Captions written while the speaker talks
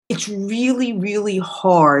it's really, really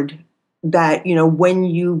hard that, when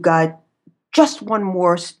you got just one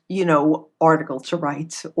more, article to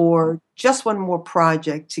write or just one more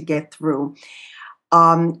project to get through,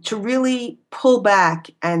 to really pull back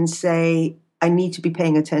and say, I need to be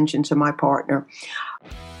paying attention to my partner.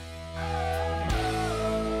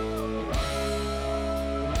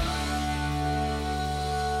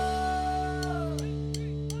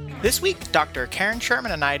 This week, Dr. Karen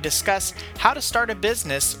Sherman and I discuss how to start a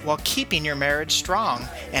business while keeping your marriage strong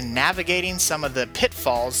and navigating some of the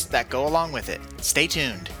pitfalls that go along with it. Stay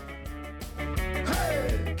tuned.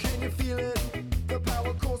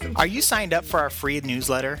 Are you signed up for our free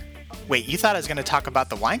newsletter? Wait, you thought I was going to talk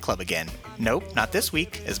about the wine club again. Nope, not this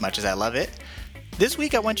week, as much as I love it. This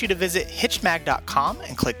week, I want you to visit hitchedmag.com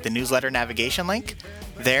and click the newsletter navigation link.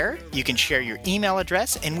 There, you can share your email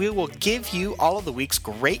address, and we will give you all of the week's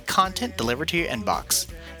great content delivered to your inbox,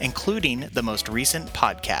 including the most recent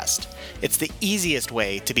podcast. It's the easiest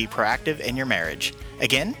way to be proactive in your marriage.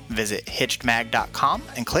 Again, visit hitchedmag.com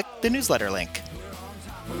and click the newsletter link.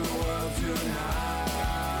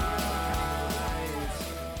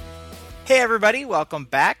 Hey everybody, welcome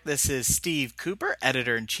back. This is Steve Cooper,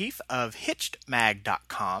 Editor-in-Chief of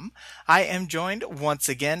HitchedMag.com. I am joined once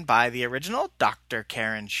again by the original Dr.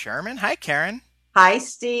 Karen Sherman. Hi, Karen. Hi,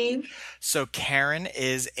 Steve. So Karen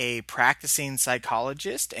is a practicing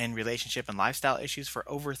psychologist in relationship and lifestyle issues for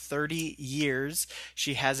over 30 years.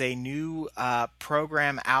 She has a new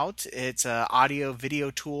program out. It's audio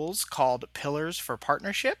video tools called Pillars for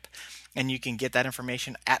Partnership. And you can get that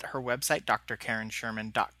information at her website,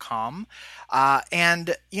 drkarensherman.com.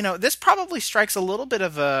 And, this probably strikes a little bit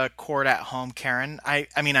of a chord at home, Karen. I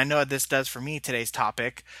mean, I know this does for me, today's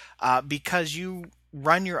topic, because you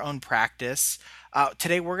run your own practice.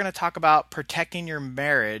 Today, we're going to talk about protecting your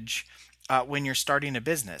marriage when you're starting a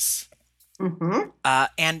business. Mm-hmm.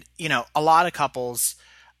 And, a lot of couples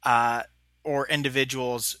or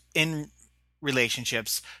individuals in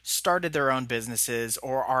relationships started their own businesses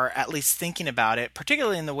or are at least thinking about it,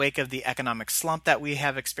 particularly in the wake of the economic slump that we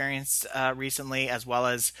have experienced recently, as well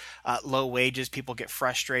as low wages. People get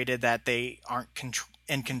frustrated that they aren't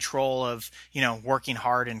in control of, working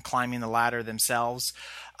hard and climbing the ladder themselves.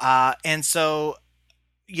 And so,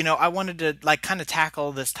 I wanted to kind of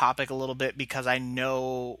tackle this topic a little bit because I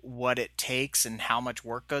know what it takes and how much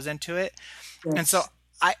work goes into it. Yes. And so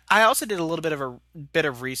I also did a little bit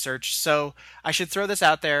of research, so I should throw this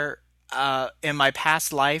out there. In my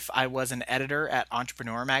past life, I was an editor at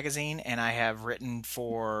Entrepreneur Magazine, and I have written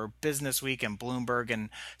for Business Week and Bloomberg,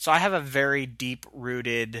 and so I have a very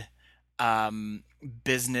deep-rooted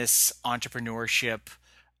business entrepreneurship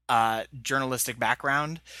journalistic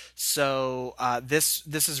background. So this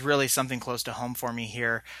is really something close to home for me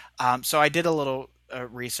here. So I did a little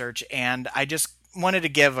research, and I just wanted to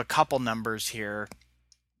give a couple numbers here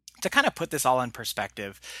to kind of put this all in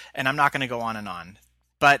perspective, and I'm not going to go on and on.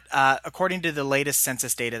 But according to the latest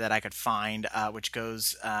census data that I could find, which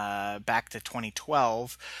goes back to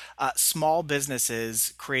 2012, small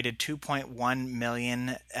businesses created 2.1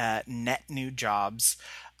 million net new jobs,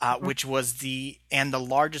 which was the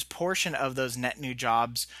largest portion of those net new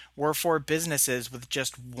jobs were for businesses with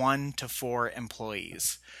just 1 to 4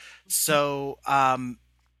 employees. So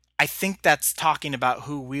I think that's talking about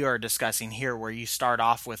who we are discussing here, where you start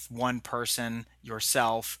off with one person,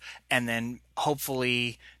 yourself, and then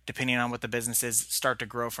hopefully, depending on what the business is, start to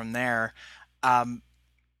grow from there.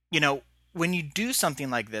 When you do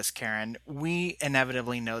something like this, Karen, we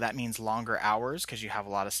inevitably know that means longer hours because you have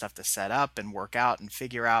a lot of stuff to set up and work out and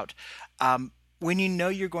figure out. When you know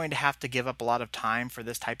you're going to have to give up a lot of time for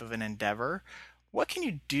this type of an endeavor, what can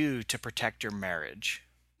you do to protect your marriage?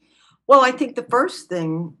 Well, I think the first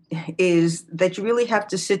thing is that you really have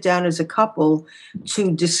to sit down as a couple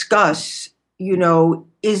to discuss,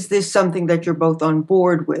 is this something that you're both on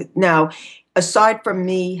board with? Now, aside from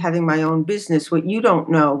me having my own business, what you don't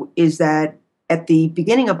know is that at the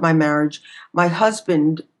beginning of my marriage, my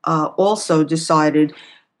husband also decided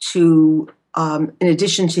to, in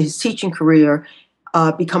addition to his teaching career,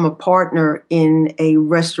 become a partner in a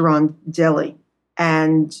restaurant deli.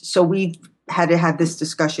 And so we've had to have this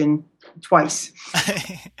discussion twice.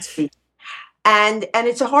 And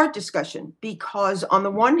it's a hard discussion because on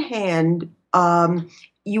the one hand,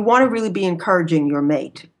 you want to really be encouraging your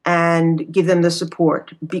mate and give them the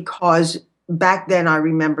support, because back then I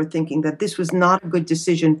remember thinking that this was not a good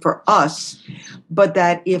decision for us, but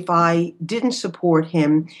that if I didn't support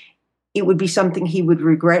him, it would be something he would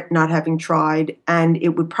regret not having tried, and it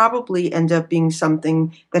would probably end up being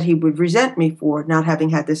something that he would resent me for not having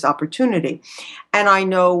had this opportunity. And I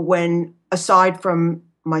know when, aside from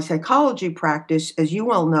my psychology practice, as you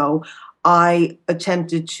well know, I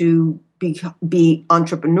attempted to be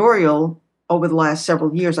entrepreneurial over the last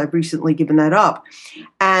several years. I've recently given that up.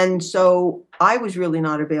 And so I was really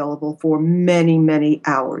not available for many, many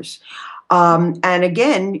hours. And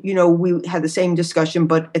again, we had the same discussion,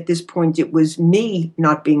 but at this point it was me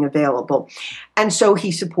not being available. And so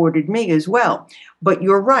he supported me as well. But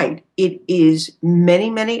you're right. It is many,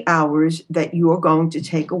 many hours that you're going to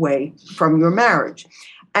take away from your marriage.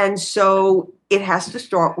 And so it has to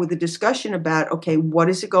start with a discussion about, okay, what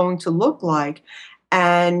is it going to look like?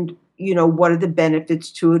 And, what are the benefits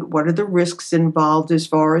to it? What are the risks involved as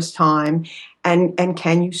far as time? And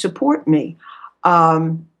can you support me?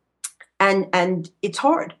 Um, and it's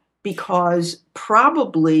hard because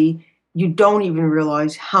probably you don't even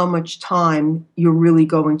realize how much time you're really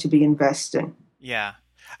going to be investing. Yeah.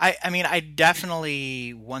 I mean, I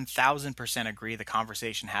definitely 1000% agree the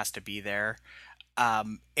conversation has to be there. I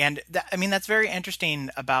mean, that's very interesting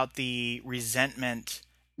about the resentment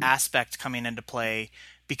aspect coming into play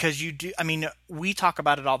because I mean, we talk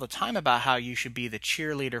about it all the time about how you should be the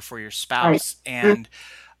cheerleader for your Right. spouse. And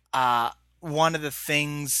uh, one of the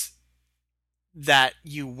things that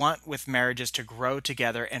you want with marriage is to grow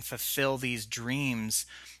together and fulfill these dreams.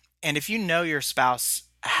 And if you know your spouse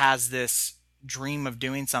has this dream of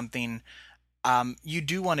doing something, you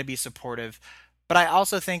do want to be supportive. But I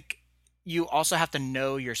also think you also have to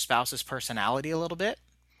know your spouse's personality a little bit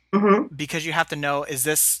Mm-hmm. because you have to know, is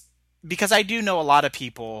this, because I do know a lot of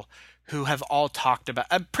people who have all talked about,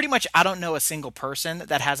 pretty much, I don't know a single person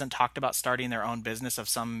that hasn't talked about starting their own business of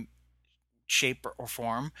some shape or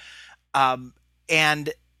form. Um,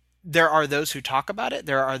 and there are those who talk about it.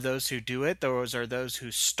 There are those who do it. Those are those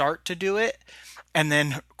who start to do it and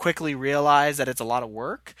then quickly realize that it's a lot of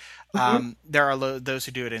work. Mm-hmm. There are those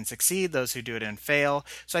who do it and succeed, those who do it and fail.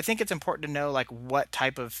 So I think it's important to know like what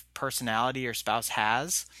type of personality your spouse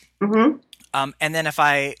has. Mm-hmm. And then if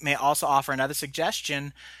I may also offer another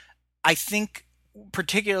suggestion, I think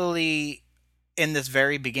particularly in this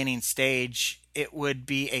very beginning stage, it would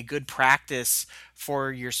be a good practice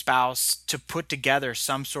for your spouse to put together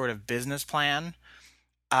some sort of business plan,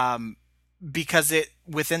 um, because it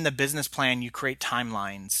within the business plan you create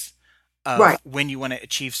timelines Right. of when you want to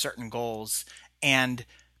achieve certain goals. And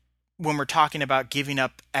when we're talking about giving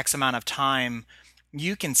up X amount of time,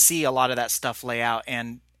 you can see a lot of that stuff lay out.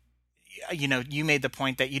 And you made the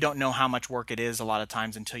point that you don't know how much work it is a lot of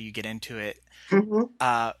times until you get into it.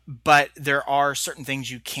 Mm-hmm. But there are certain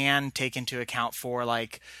things you can take into account for,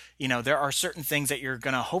 like, there are certain things that you're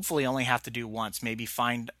going to hopefully only have to do once, maybe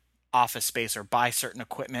find office space or buy certain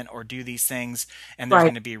equipment or do these things. And there's Right.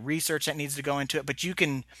 going to be research that needs to go into it, but you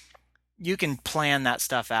can plan that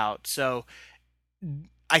stuff out. So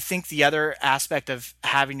I think the other aspect of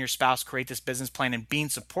having your spouse create this business plan and being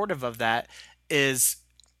supportive of that is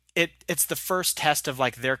it's the first test of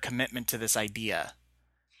like their commitment to this idea.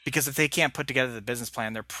 Because if they can't put together the business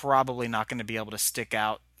plan, they're probably not going to be able to stick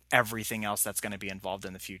out everything else that's going to be involved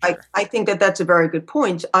in the future. I think that that's a very good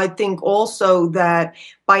point. I think also that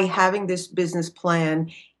by having this business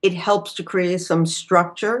plan, it helps to create some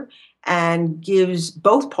structure and gives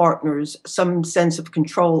both partners some sense of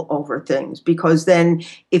control over things. Because then,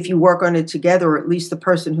 if you work on it together, or at least the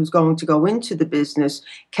person who's going to go into the business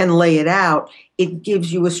can lay it out, it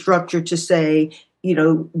gives you a structure to say,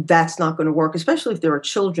 that's not going to work, especially if there are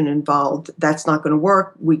children involved. That's not going to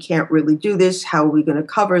work. We can't really do this. How are we going to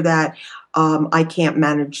cover that? I can't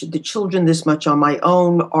manage the children this much on my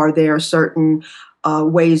own. Are there certain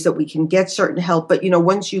ways that we can get certain help? But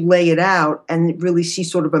once you lay it out and really see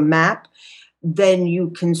sort of a map, then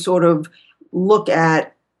you can sort of look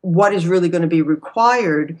at what is really going to be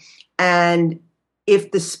required. And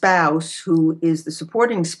if the spouse, who is the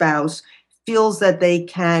supporting spouse, feels that they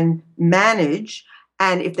can manage,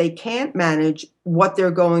 and if they can't manage, what they're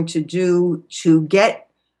going to do to get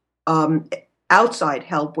um, outside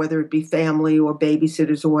help, whether it be family or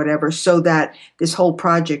babysitters or whatever, so that this whole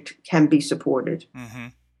project can be supported. Hmm.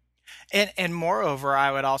 And moreover,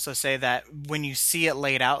 I would also say that when you see it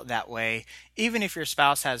laid out that way, even if your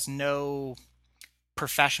spouse has no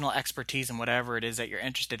professional expertise in whatever it is that you're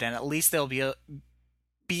interested in, at least they'll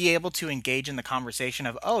be able to engage in the conversation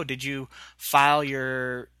of, oh, did you file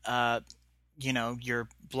your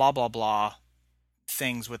blah blah blah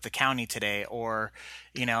things with the county today? Or,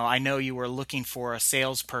 I know you were looking for a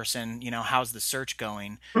salesperson, how's the search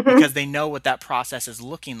going? Mhm. Because they know what that process is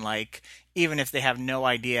looking like, even if they have no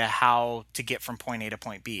idea how to get from point A to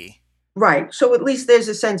point B. Right. So at least there's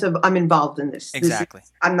a sense of I'm involved in this. This is Exactly.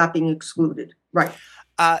 I'm not being excluded. Right.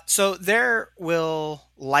 So there will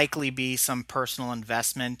likely be some personal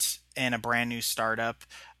investment in a brand new startup.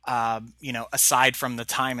 Aside from the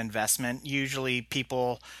time investment, usually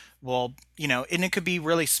people will, and it could be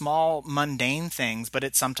really small, mundane things, but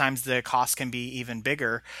it sometimes the cost can be even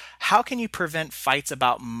bigger. How can you prevent fights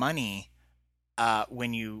about money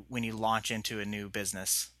when you launch into a new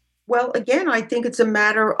business? Well, again, I think it's a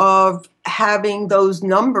matter of having those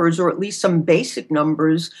numbers, or at least some basic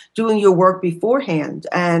numbers, doing your work beforehand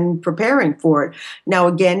and preparing for it. Now,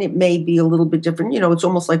 again, it may be a little bit different. It's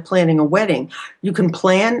almost like planning a wedding. You can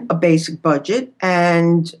plan a basic budget,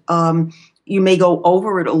 and you may go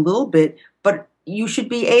over it a little bit, but you should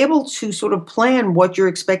be able to sort of plan what you're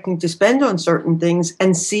expecting to spend on certain things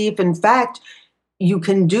and see if, in fact, you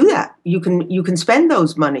can do that. You can spend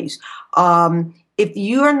those monies. If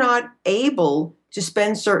you are not able to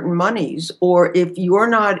spend certain monies, or if you're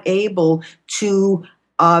not able to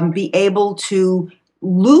be able to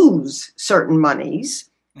lose certain monies,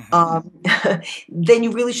 Hmm. um, then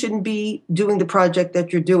you really shouldn't be doing the project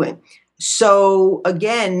that you're doing. So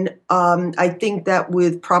again, I think that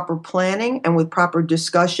with proper planning and with proper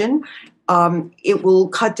discussion, it will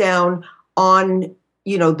cut down on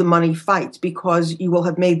the money fights, because you will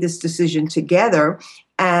have made this decision together,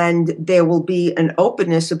 and there will be an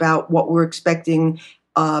openness about what we're expecting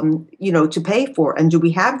to pay for, and do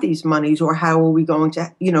we have these monies, or how are we going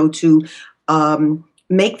to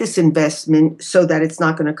make this investment so that it's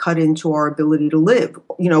not going to cut into our ability to live,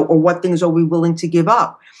 or what things are we willing to give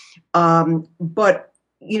up. But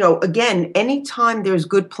again, anytime there's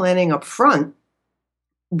good planning up front,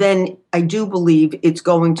 then I do believe it's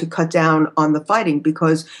going to cut down on the fighting,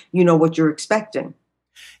 because you know what you're expecting.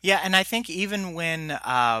 Yeah, and I think even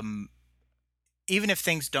if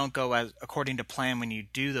things don't go as according to plan when you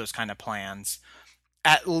do those kind of plans,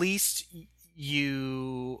 at least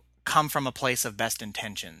you come from a place of best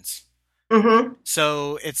intentions. Hmm.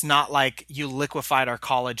 So it's not like you liquefied our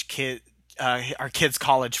kids'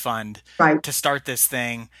 college fund Right. to start this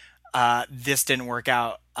thing. This didn't work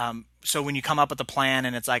out. So when you come up with a plan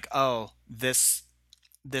and it's like, oh, this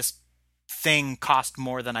thing cost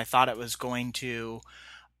more than I thought it was going to,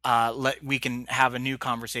 we can have a new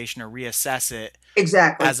conversation or reassess it,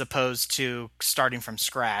 Exactly. as opposed to starting from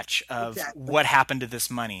scratch of Exactly. what happened to this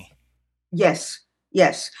money. Yes,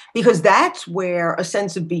 yes, because that's where a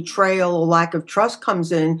sense of betrayal or lack of trust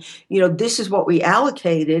comes in. This is what we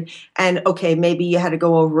allocated, and okay, maybe you had to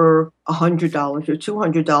go over $100 or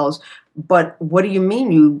 $200, but what do you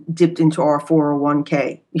mean you dipped into our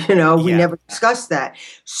 401k? We Yeah. never discussed that.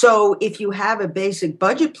 So if you have a basic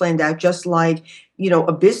budget planned out, just like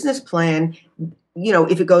a business plan,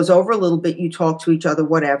 if it goes over a little bit, you talk to each other,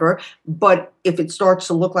 whatever. But if it starts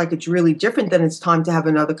to look like it's really different, then it's time to have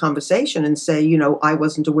another conversation and say, I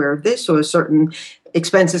wasn't aware of this, or certain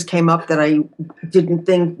expenses came up that I didn't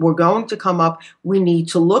think were going to come up. We need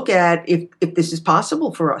to look at if this is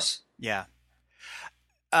possible for us. Yeah.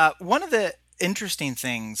 One of the interesting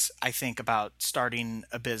things I think about starting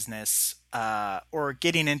a business, or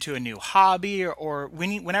getting into a new hobby, or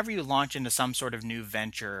whenever you launch into some sort of new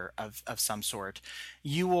venture of some sort,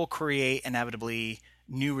 you will create inevitably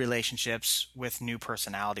new relationships with new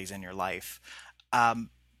personalities in your life. Um,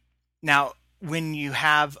 Now, when you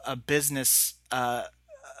have a business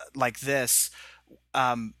like this,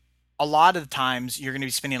 um, a lot of the times you're going to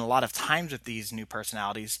be spending a lot of times with these new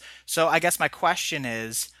personalities. So I guess my question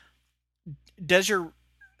is, does your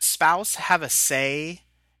spouse have a say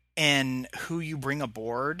in who you bring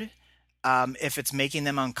aboard? If it's making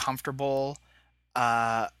them uncomfortable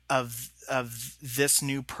of this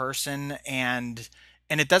new person, and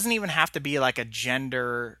it doesn't even have to be like a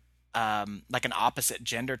gender, like an opposite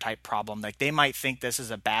gender type problem. Like they might think this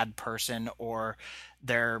is a bad person, or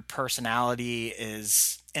their personality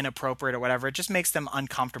is inappropriate or whatever. It just makes them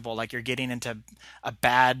uncomfortable, like you're getting into a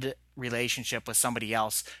bad relationship with somebody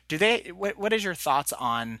else. What is your thoughts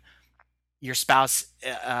on your spouse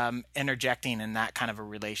interjecting in that kind of a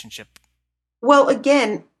relationship? Well,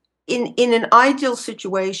 again, in an ideal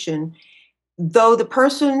situation, though the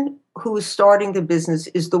person who is starting the business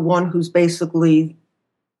is the one who's basically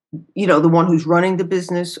the one who's running the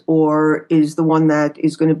business, or is the one that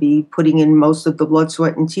is going to be putting in most of the blood,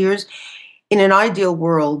 sweat, and tears. In an ideal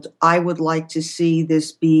world, I would like to see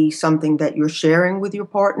this be something that you're sharing with your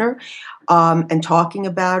partner, and talking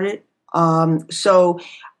about it. So,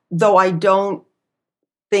 though I don't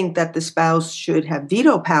think that the spouse should have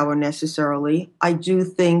veto power necessarily, I do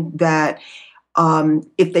think that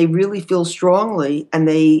if they really feel strongly and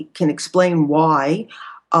they can explain why,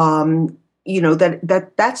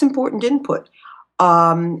 that's important input.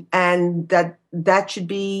 and that should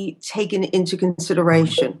be taken into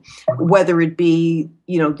consideration, whether it be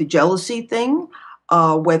the jealousy thing,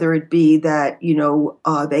 whether it be that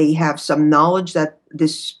they have some knowledge that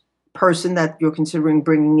this person that you're considering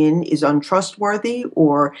bringing in is untrustworthy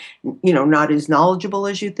or not as knowledgeable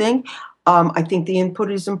as you think. I think the input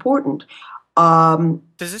is important. Um,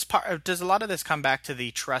 Does a lot of this come back to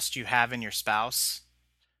the trust you have in your spouse?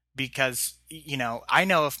 Because, I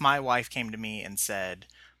know if my wife came to me and said,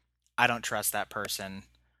 I don't trust that person,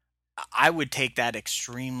 I would take that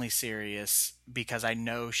extremely serious because I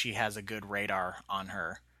know she has a good radar on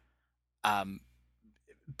her. Um,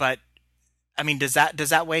 but I mean, does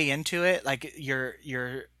that weigh into it? Like your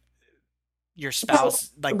Well,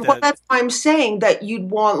 spouse, like well, the that's why I'm saying that you'd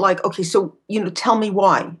want, like, okay, so tell me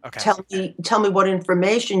why. okay, Tell me what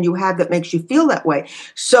information you have that makes you feel that way.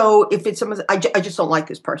 So if it's someone, I just don't like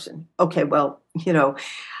this person. Okay, well,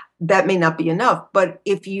 that may not be enough. But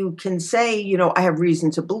if you can say, I have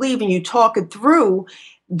reason to believe, and you talk it through,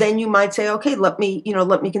 then you might say, okay, let me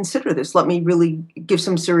consider this. Let me really give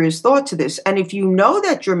some serious thought to this. And if you know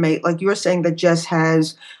that your mate, like you're saying that Jess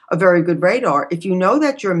has a very good radar, if you know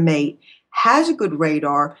that your mate has a good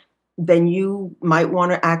radar, then you might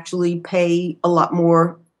want to actually pay a lot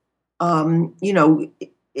more, um, you know,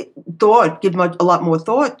 give much a lot more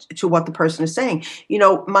thought to what the person is saying.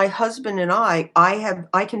 My husband and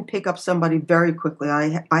I can pick up somebody very quickly.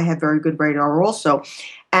 I have very good radar also,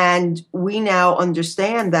 and we now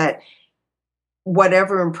understand that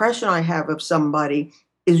whatever impression I have of somebody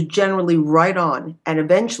is generally right on, and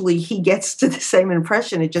eventually he gets to the same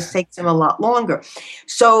impression. It just takes him a lot longer.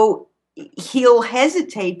 So he'll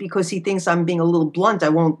hesitate because he thinks I'm being a little blunt. I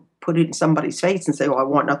won't put it in somebody's face and say, "Oh, I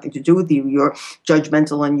want nothing to do with you. You're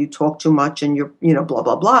judgmental and you talk too much and you're, blah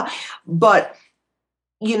blah blah." But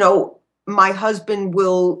you know, my husband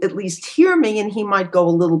will at least hear me, and he might go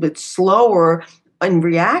a little bit slower in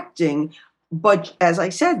reacting. But as I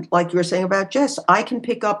said, like you were saying about Jess, I can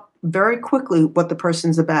pick up very quickly what the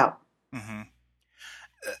person's about. hmm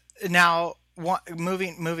now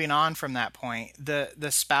moving on from that point,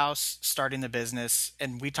 the spouse starting the business,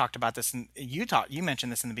 and we talked about this, and you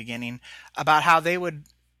mentioned this in the beginning about how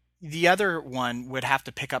the other one would have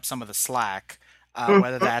to pick up some of the slack,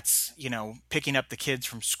 whether Mhm. that's picking up the kids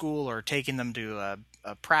from school or taking them to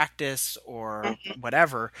a practice or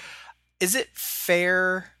whatever. Is it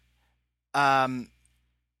fair? Um,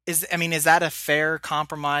 is that a fair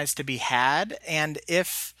compromise to be had? And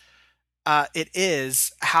if it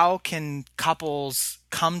is, how can couples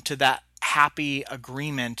come to that happy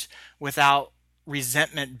agreement without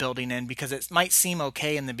resentment building in? Because it might seem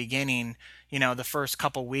okay in the beginning, the first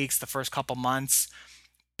couple weeks, the first couple months,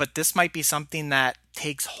 but this might be something that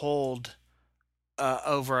takes hold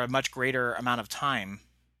over a much greater amount of time.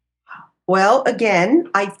 Well, again,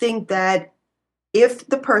 I think that if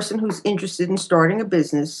the person who's interested in starting a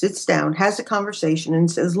business sits down, has a conversation,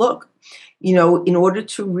 and says, look, in order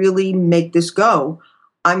to really make this go,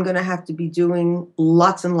 I'm going to have to be doing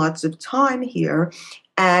lots and lots of time here.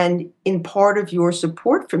 And in part of your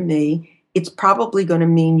support for me, it's probably going to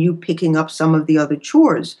mean you picking up some of the other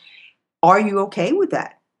chores. Are you okay with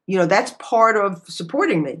that? That's part of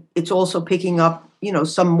supporting me. It's also picking up,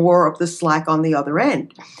 some more of the slack on the other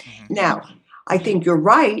end. hmm Now, I think you're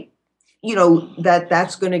right,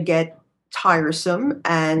 that's going to get tiresome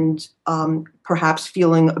and perhaps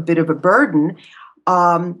feeling a bit of a burden.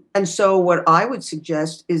 And so, what I would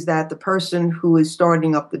suggest is that the person who is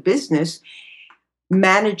starting up the business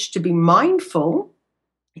manage to be mindful,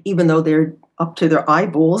 even though they're up to their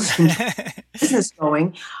eyeballs in business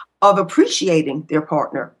going, of appreciating their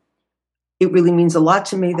partner. It really means a lot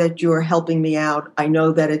to me that you're helping me out. I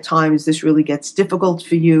know that at times this really gets difficult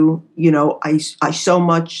for you. I so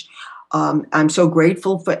much, I'm so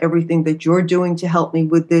grateful for everything that you're doing to help me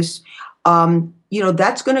with this.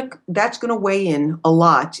 That's gonna weigh in a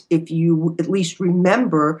lot if you at least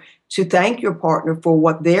remember to thank your partner for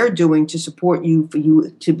what they're doing to support you, for you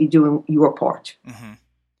to be doing your part. hmm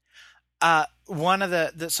One of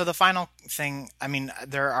so the final thing, I mean,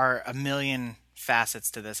 there are a million facets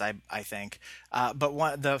to this, I think,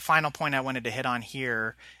 but the final point I wanted to hit on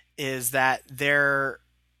here is that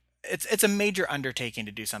it's a major undertaking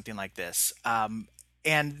to do something like this,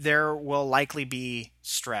 and there will likely be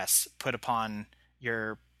stress put upon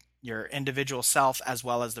your your individual self as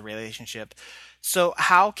well as the relationship. So,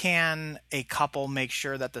 how can a couple make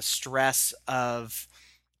sure that the stress of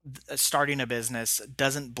starting a business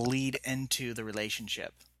doesn't bleed into the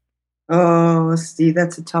relationship? Oh, Steve,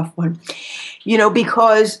 that's a tough one.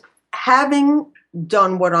 Because having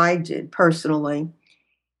done what I did personally,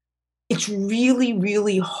 it's really,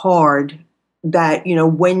 really hard. that,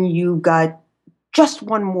 when you got just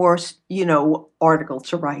one more, article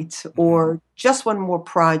to write Hmm. or just one more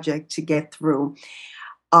project to get through,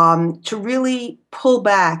 to really pull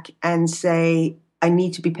back and say, I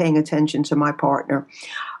need to be paying attention to my partner.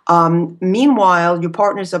 Meanwhile, your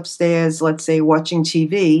partner's upstairs, let's say, watching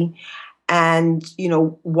TV, and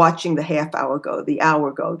watching the half hour go, the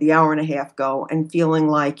hour go, the hour and a half go, and feeling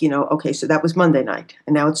like, okay, so that was Monday night,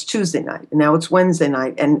 and now it's Tuesday night, and now it's Wednesday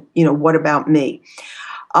night, and what about me?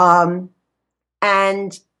 um,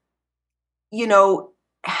 and you know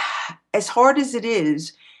as hard as it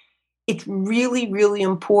is, it's really, really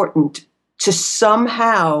important to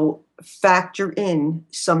somehow factor in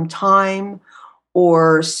some time,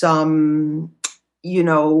 or some, you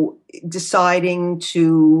know deciding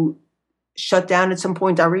to shut down at some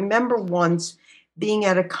point. I remember once being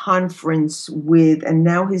at a conference with, and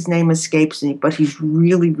now his name escapes me, but he's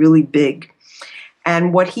really, really big.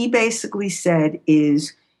 And what he basically said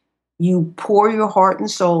is, you pour your heart and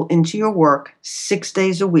soul into your work 6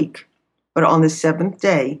 days a week, but on the seventh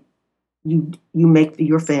day, you make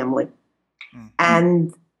your family. Mm.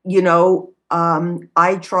 And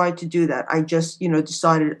I tried to do that. I just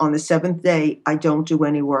decided on the seventh day I don't do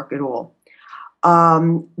any work at all,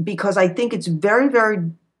 because I think it's very, very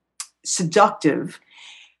seductive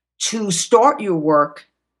to start your work,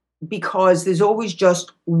 because there's always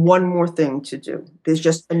just one more thing to do. There's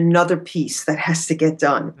just another piece that has to get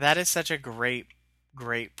done. That is such a great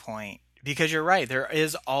point because you're right. There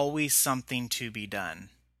is always something to be done.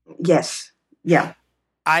 Yes. Yeah.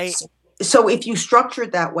 I So if you structure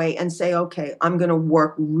it that way and say, okay, I'm going to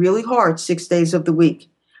work really hard 6 days of the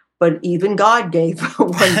week, but even God gave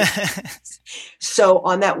one day. So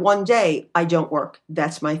on that one day, I don't work.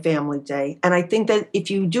 That's my family day. And I think that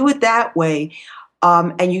if you do it that way,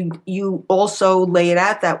 and you also lay it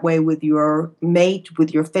out that way with your mate,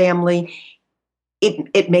 with your family,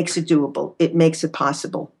 it makes it doable. It makes it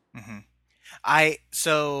possible. hmm I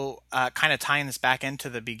so kind of tying this back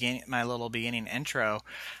into the beginning, my little beginning intro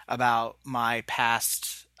about my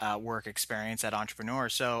past work experience at Entrepreneur.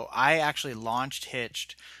 So I actually launched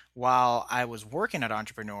Hitched while I was working at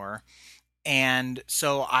Entrepreneur, and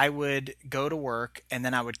so I would go to work and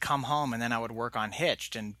then I would come home and then I would work on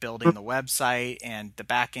Hitched and building the website and the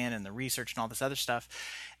back end and the research and all this other stuff.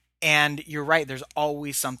 And you're right, there's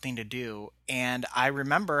always something to do. And I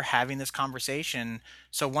remember having this conversation.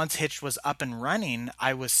 So once Hitched was up and running,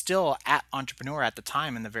 I was still at Entrepreneur at the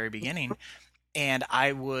time in the very beginning. And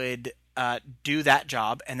I would do that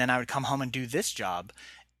job and then I would come home and do this job.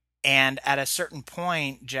 And at a certain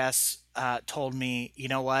point, Jess told me, you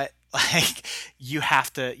know what? Like you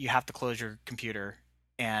have to close your computer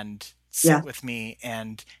and sit Yeah. with me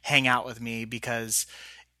and hang out with me because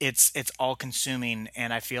it's all consuming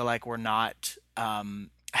and I feel like we're not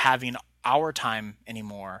having our time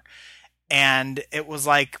anymore. And it was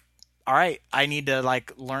like, all right, I need to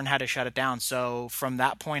like learn how to shut it down. So from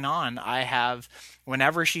that point on, I have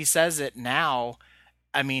whenever she says it now,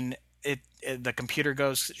 I mean, the computer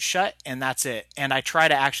goes shut and that's it. And I try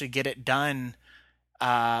to actually get it done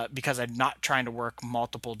because I'm not trying to work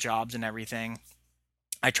multiple jobs and everything.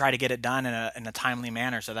 I try to get it done in a timely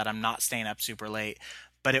manner so that I'm not staying up super late.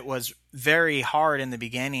 But it was very hard in the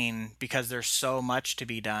beginning because there's so much to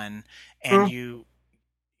be done, and Mm.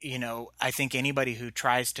 you know, I think anybody who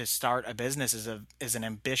tries to start a business is an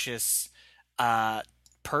ambitious uh,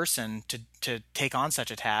 person to take on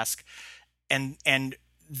such a task, and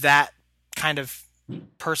that kind of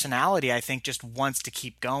personality I think just wants to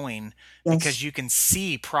keep going because Yes. you can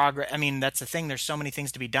see progress. I mean, that's the thing. There's so many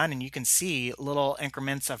things to be done, and you can see little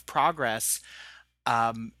increments of progress,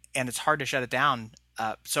 and it's hard to shut it down.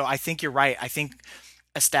 So I think you're right. I think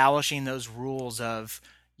establishing those rules of,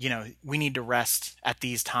 we need to rest at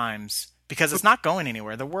these times because it's not going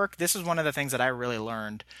anywhere. The work, this is one of the things that I really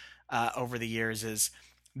learned over the years is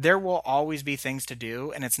there will always be things to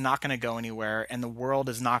do and it's not going to go anywhere and the world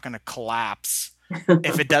is not going to collapse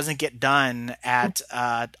if it doesn't get done at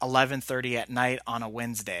 11:30 at night on a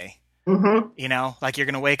Wednesday. Hmm. Like you're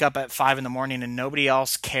going to wake up at 5 in the morning and nobody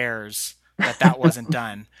else cares that wasn't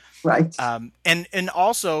done. Right. And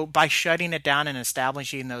also by shutting it down and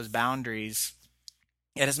establishing those boundaries,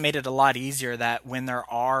 it has made it a lot easier that when there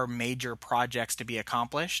are major projects to be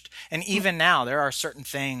accomplished, and even now there are certain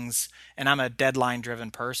things, and I'm a deadline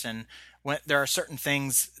driven person, when there are certain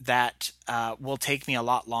things that will take me a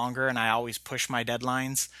lot longer, and I always push my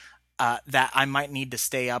deadlines, that I might need to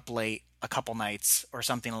stay up late a couple nights or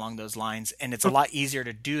something along those lines. And it's a lot easier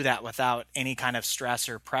to do that without any kind of stress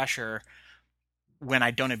or pressure when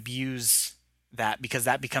I don't abuse that because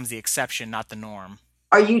that becomes the exception, not the norm.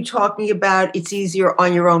 Are you talking about it's easier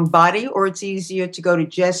on your own body, or it's easier to go to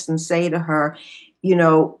Jess and say to her, you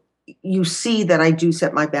know, you see that I do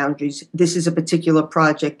set my boundaries. This is a particular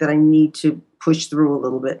project that I need to push through a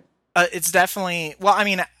little bit. It's definitely, well, I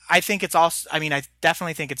mean, I think it's also, I mean, I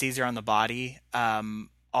definitely think it's easier on the body.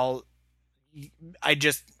 All I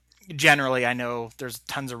just generally, I know there's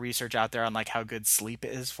tons of research out there on like how good sleep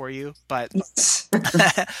is for you, but Yes.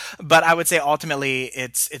 but I would say ultimately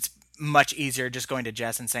it's much easier just going to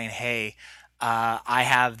Jess and saying, "Hey, I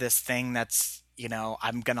have this thing that's,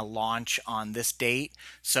 I'm gonna launch on this date.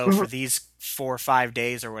 So for Mhm. these 4 or 5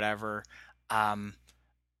 days or whatever, um,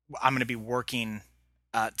 I'm gonna be working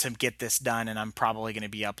to get this done, and I'm probably gonna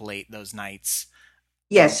be up late those nights."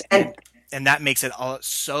 And Yes. and and that makes it all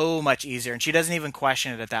so much easier. And she doesn't even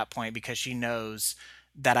question it at that point because she knows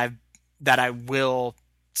that I will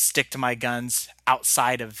stick to my guns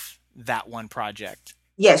outside of that one project.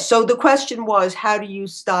 Yes. So the question was, how do you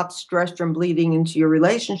stop stress from bleeding into your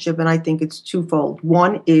relationship? And I think it's twofold.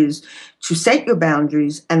 One is to set your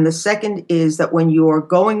boundaries. And the second is that when you are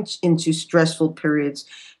going into stressful periods,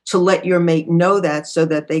 to let your mate know that so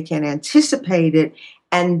that they can anticipate it.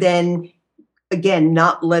 And then again,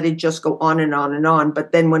 not let it just go on and on and on.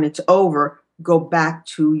 But then when it's over, go back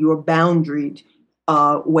to your boundaried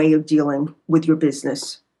way of dealing with your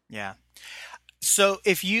business. Yeah. So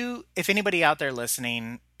if anybody out there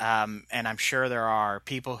listening, and I'm sure there are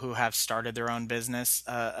people who have started their own business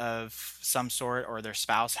of some sort, or their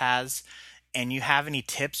spouse has, and you have any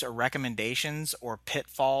tips or recommendations or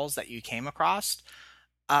pitfalls that you came across,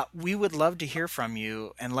 we would love to hear from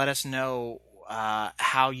you and let us know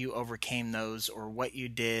how you overcame those or what you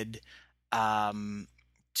did um,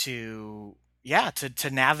 to to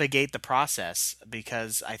navigate the process,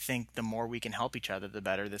 because I think the more we can help each other, the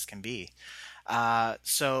better this can be.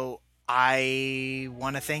 So I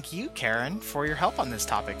want to thank you, Karen, for your help on this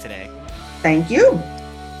topic today. Thank you.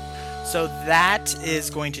 So that is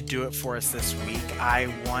going to do it for us this week.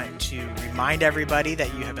 I want to remind everybody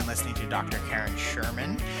that you have been listening to Dr. Karen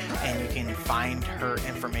Sherman, and you can find her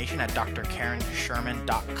information at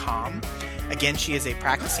drkarensherman.com. Again, she is a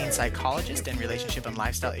practicing psychologist in relationship and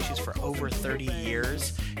lifestyle issues for over 30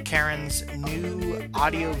 years. Karen's new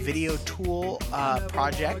audio video tool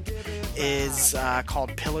project is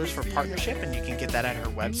called Pillars for Partnership, and you can get that at her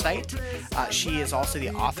website. She is also the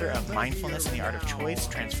author of Mindfulness and the Art of Choice,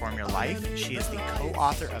 Transform Your Life. She is the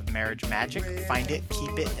co-author of Marriage Magic, Find It,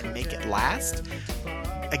 Keep It, and Make It Last.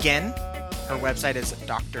 Again, her website is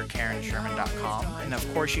drkarensherman.com. And of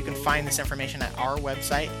course, you can find this information at our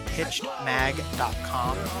website,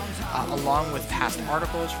 pitchedmag.com, along with past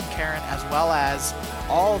articles from Karen, as well as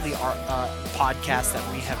all the podcasts that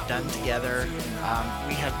we have done together.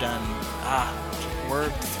 We have done, we're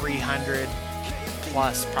 300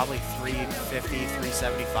 plus, probably 350,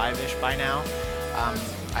 375-ish by now.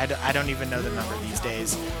 I don't even know the number these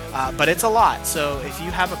days, but it's a lot. So if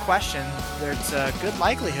you have a question, there's a good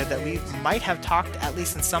likelihood that we might have talked at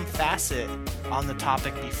least in some facet on the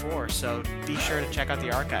topic before. So be sure to check out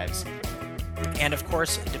the archives. And of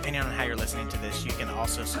course, depending on how you're listening to this, you can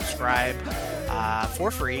also subscribe for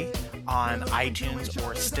free on iTunes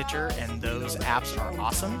or Stitcher, and those apps are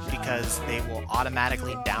awesome because they will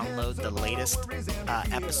automatically download the latest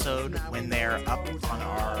episode when they're up on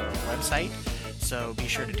our website. So be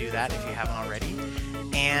sure to do that if you haven't already.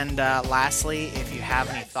 And lastly, if you have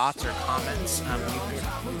any thoughts or comments,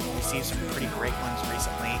 we've received some pretty great ones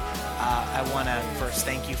recently. I want to first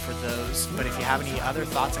thank you for those. But if you have any other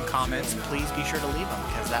thoughts and comments, please be sure to leave them,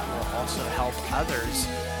 because that will also help others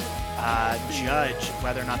judge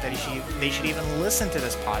whether or not they should even listen to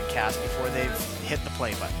this podcast before they've hit the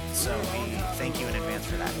play button. So we thank you in advance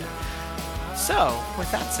for that. So,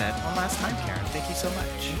 with that said, one last time, Karen, thank you so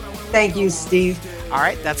much. Thank you, Steve. All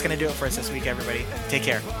right, that's going to do it for us this week, everybody. Take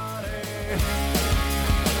care.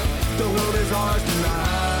 The world is ours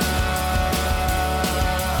tonight.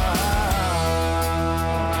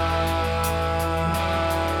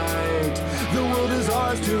 The world is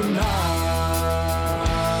ours tonight.